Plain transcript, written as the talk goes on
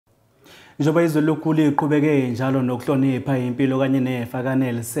Njoba izwe lokhulu iqhubeke njalo nokuhlonipha impilo kanye nefa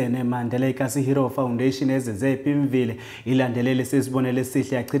kaNelson Mandela iKasi Hero Foundation ezenze ePimville ilandelele sesibonelo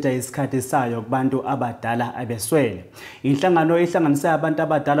esihle yachitha isikhathi sayo kubantu abadala abeswele. Inhlangano ihlanganisa abantu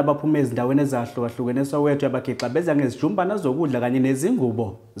abadala abaphuma ezindaweni ezahlukahlukene eSoweto yabagixa beza ngezijumbana zokudla kanye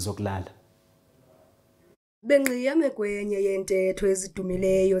nezingubo zokulala. Bengqiya megwenye yentetho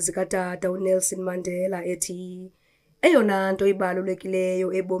ezidumileyo zikatata uNelson Mandela ethi eyona nto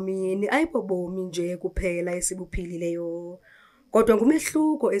ibalulekileyo ebomini ayibobomi nje kuphela esibuphilileyo, kodwa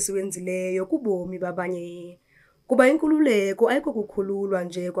ngumehluko esiwenzileyo kubomi babanye. Kuba inkululeko ayikokukhululwa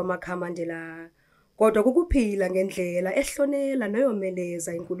nje kwamakhamandela, kodwa kukuphila ngendlela ehlonela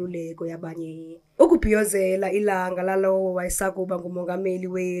neyomeleza inkululeko yabanye. Ukubhiyozela ilanga lalowo wayesakuba ngumongameli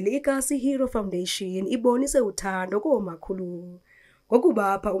weli iKasi Hero Foundation ibonise uthando koomakhulu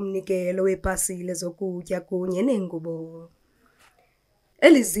ngokubapha umnikelo weepasile zokutya kunye neengubo.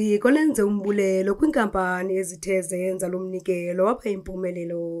 Eli ziko lenze umbulelo kwinkampani ezithe zenza lo mnikelo wapha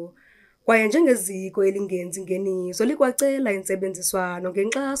impumelelo, kwaye njengeziko elingenzi ngeniso likwacela intsebenziswano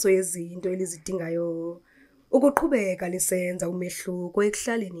ngenkxaso yezinto elizidingayo ukuqhubeka lisenza umehluko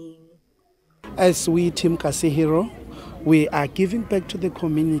ekuhlaleni. As we Team Kasi Hero, we are giving back to the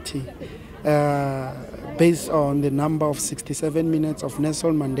community based on the number of 67 minutes of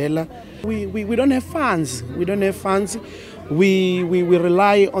Nelson Mandela. We don't have funds. We don't have funds. We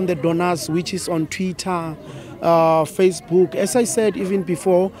rely on the donors, which is on Twitter, Facebook. As I said even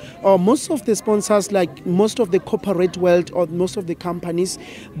before, most of the sponsors, like most of the corporate world or most of the companies,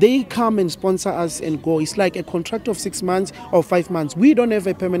 they come and sponsor us and go. It's like a contract of 6 months or 5 months. We don't have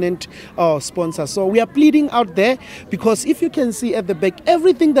a permanent sponsor. So we are pleading out there, because if you can see at the back,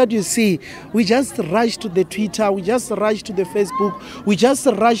 everything that you see, we just rush to the Twitter, we just rush to the Facebook, we just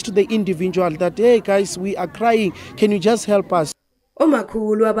rush to the individual that, hey guys, we are crying, can you just help us?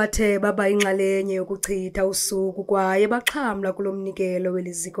 Omakhulu abathe baba inxalenye yokuchitha usuku kwaye baxhamla kulomnikelo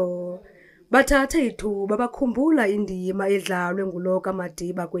weliziko bathatha ithuba bakhumbula indima edlalwe ngulo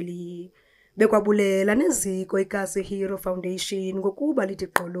kaMadiba kweli, bekwabulela neziko iKasi Hero Foundation ngokuba lithi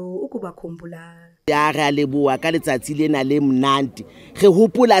qolo ukubakhumbula. Ya re leboa ka letsatsi lena le mnandi, re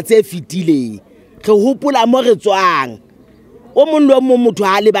hopola tse fitileng, re hopola mo re tswang, o mong le mong motho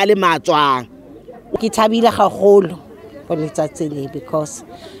ha le ba le matswang. Ke thabile gagolo because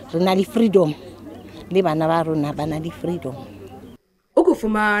rena le freedom, le bana ba rona bana le freedom.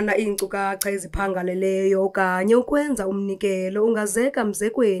 Ukufumana iinkcukacha eziphangaleleyo okanye ukwenza umnikelo ungazeka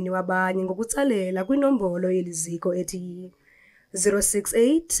mzekweni wabanye ngokutsalela kwinombolo yeliziko ethi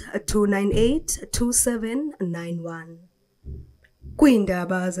 068 298 2791.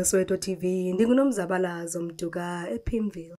 Kwiindaba zeSoweto TV, ndinguNomzabalazo Mduka ePimville.